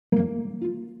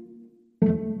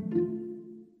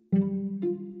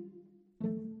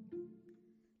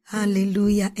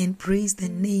Hallelujah, and praise the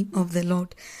name of the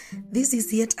Lord. This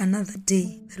is yet another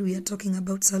day that we are talking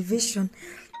about salvation,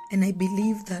 and I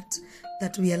believe that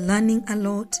we are learning a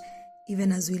lot,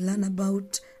 even as we learn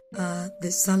about the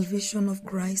salvation of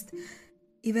Christ,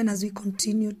 even as we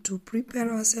continue to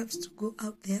prepare ourselves to go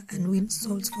out there and win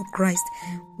souls for Christ.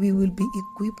 We will be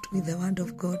equipped with the word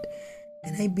of God,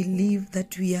 and I believe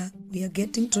that we are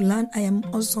getting to learn. I am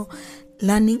also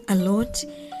learning a lot.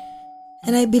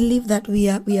 And I believe that we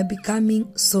are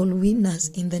becoming soul winners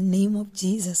in the name of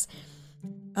Jesus.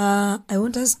 I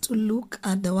want us to look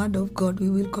at the Word of God. We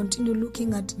will continue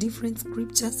looking at different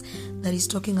scriptures that is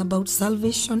talking about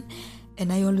salvation.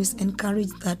 And I always encourage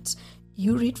that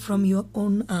you read from your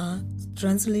own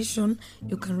translation.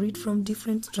 You can read from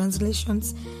different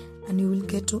translations, and you will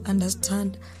get to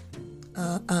understand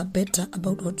better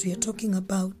about what we are talking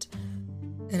about.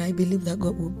 And I believe that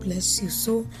God will bless you.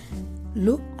 So,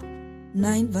 Luke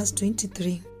 9 verse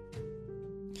 23.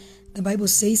 The Bible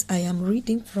says, I am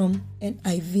reading from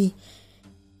NIV,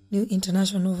 New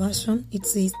International Version. It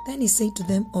says, then he said to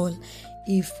them all,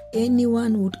 if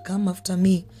anyone would come after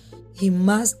me, he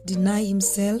must deny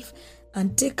himself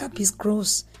and take up his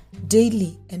cross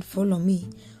daily and follow me.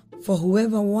 For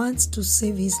whoever wants to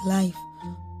save his life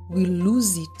will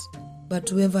lose it, but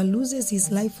whoever loses his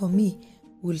life for me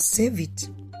will save it.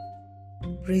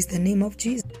 Praise the name of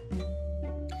Jesus.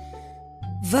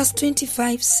 Verse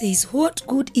 25 says, what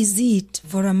good is it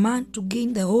for a man to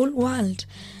gain the whole world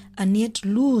and yet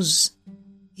lose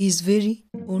his very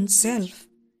own self?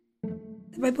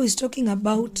 The Bible is talking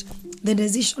about the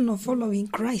decision of following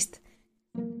Christ.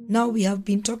 Now we have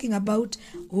been talking about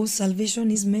who salvation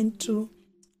is meant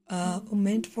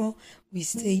for. We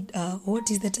said,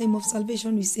 what is the time of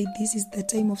salvation? We said this is the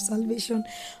time of salvation.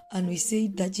 And we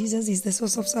said that Jesus is the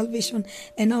source of salvation.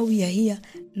 And now we are here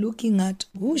looking at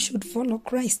who should follow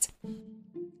Christ.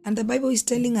 And the Bible is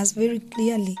telling us very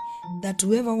clearly that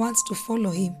whoever wants to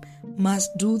follow him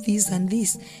must do this and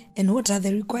this. And what are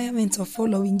the requirements of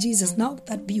following Jesus? Now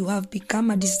that you have become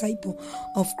a disciple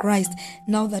of Christ,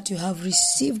 now that you have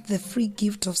received the free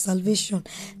gift of salvation,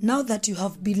 now that you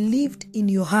have believed in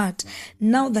your heart,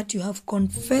 now that you have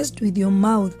confessed with your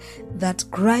mouth that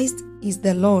Christ is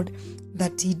the Lord,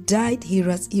 that he died, he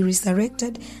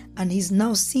resurrected, and he's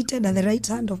now seated at the right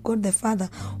hand of God the Father,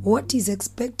 what is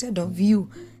expected of you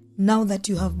now that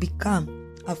you have become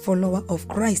a follower of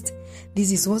Christ?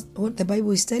 This is what the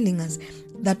Bible is telling us,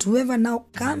 that whoever now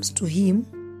comes to him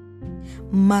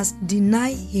must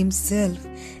deny himself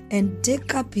and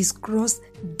take up his cross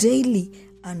daily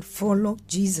and follow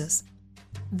Jesus.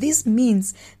 This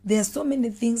means there are so many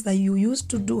things that you used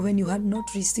to do when you had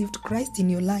not received Christ in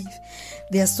your life.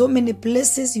 There are so many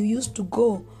places you used to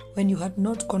go when you had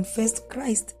not confessed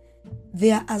Christ.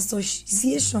 There are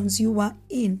associations you were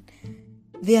in.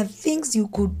 There are things you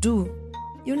could do.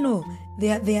 You know,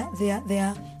 there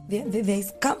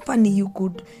is company you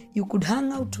could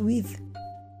hang out with.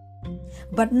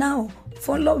 But now,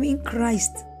 following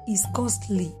Christ is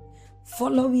costly.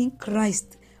 Following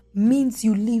Christ means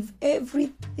you leave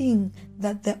everything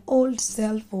that the old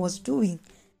self was doing,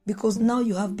 because now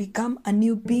you have become a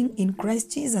new being in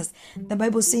Christ Jesus. The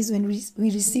Bible says when we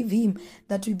receive him,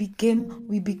 that we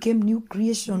became new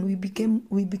creation, we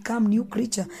become new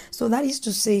creature. So that is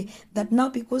to say that now,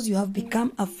 because you have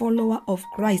become a follower of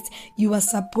Christ, you are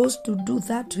supposed to do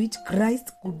that which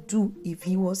Christ could do if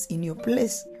he was in your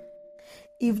place.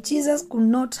 If Jesus could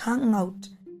not hang out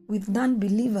with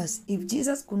non-believers, if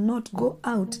Jesus could not go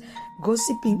out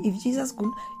gossiping, if Jesus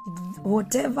could,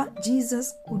 whatever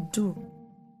Jesus could do,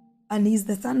 and he is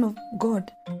the Son of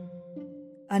God,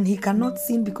 and he cannot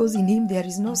sin because in him there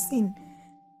is no sin.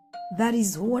 That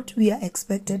is what we are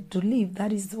expected to live.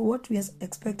 That is what we are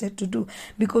expected to do,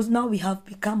 because now we have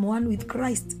become one with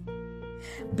Christ.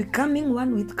 Becoming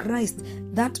one with Christ,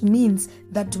 that means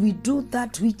that we do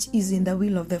that which is in the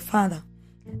will of the Father.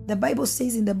 The Bible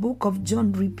says in the book of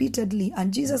John repeatedly,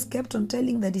 and Jesus kept on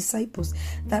telling the disciples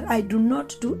that I do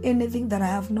not do anything that I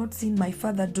have not seen my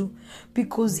Father do,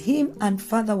 because him and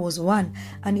Father was one.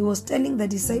 And he was telling the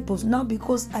disciples, now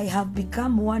because I have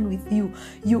become one with you,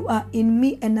 you are in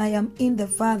me and I am in the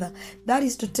Father. That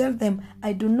is to tell them,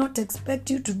 I do not expect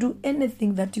you to do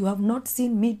anything that you have not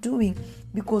seen me doing,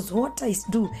 because what I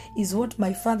do is what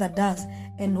my Father does,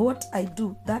 and what I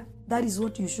do, that is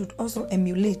what you should also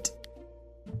emulate.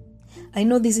 I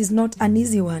know this is not an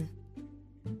easy one,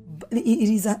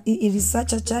 it is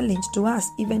such a challenge to us,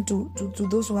 even to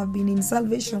those who have been in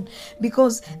salvation,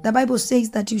 because the Bible says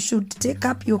that you should take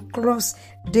up your cross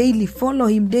daily, follow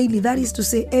him daily. That is to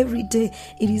say, every day.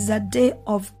 It is a day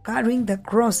of carrying the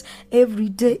cross. Every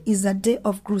day is a day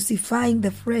of crucifying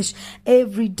the flesh.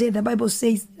 Every day, the Bible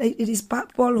says, it is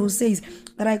Paul who says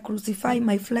that I crucify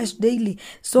my flesh daily.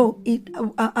 So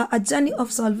a journey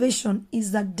of salvation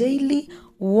is a daily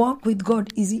walk with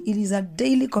God. It is a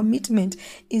daily commitment.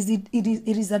 It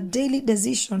is a daily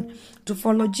decision to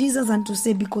follow Jesus and to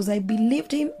say, because I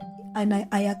believed him and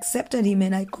I accepted him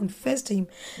and I confessed him,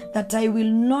 that I will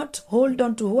not hold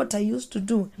on to what I used to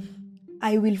do.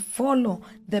 I will follow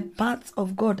the paths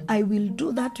of God. I will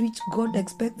do that which God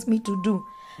expects me to do.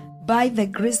 By the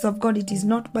grace of God, it is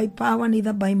not by power,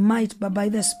 neither by might, but by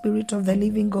the Spirit of the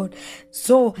living God.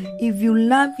 So, if you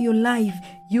love your life,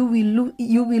 you will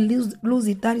lose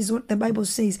it. That is what the Bible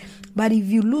says. But if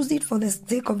you lose it for the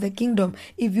sake of the kingdom,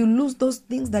 if you lose those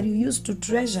things that you used to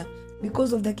treasure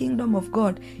because of the kingdom of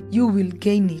God, you will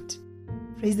gain it.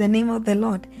 Praise the name of the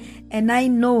Lord. And I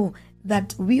know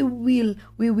that we will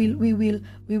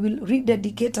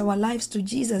rededicate our lives to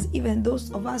Jesus, even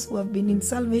those of us who have been in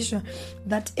salvation,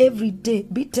 that every day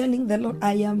be telling the Lord,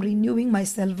 I am renewing my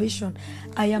salvation.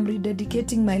 I am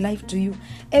rededicating my life to you.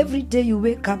 Every day you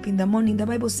wake up in the morning, the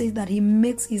Bible says that he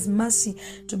makes his mercy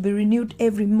to be renewed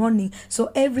every morning.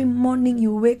 So every morning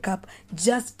you wake up,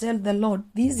 just tell the Lord,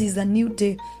 this is a new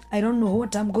day. I don't know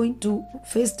what I'm going to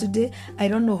face today. I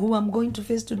don't know who I'm going to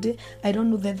face today. I don't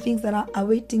know the things that are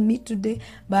awaiting me today.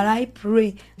 But I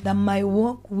pray that my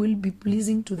walk will be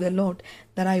pleasing to the Lord,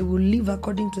 that I will live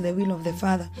according to the will of the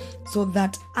Father, so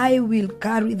that I will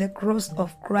carry the cross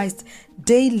of Christ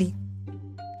daily,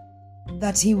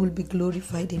 that he will be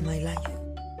glorified in my life.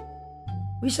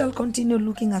 We shall continue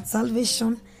looking at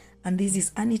salvation, and this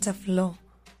is Anita Flo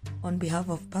on behalf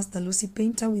of Pastor Lucy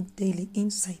Painter with Daily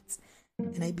Insights.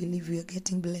 And I believe we are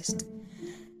getting blessed.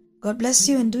 God bless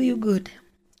you and do you good.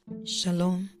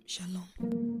 Shalom,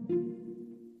 shalom.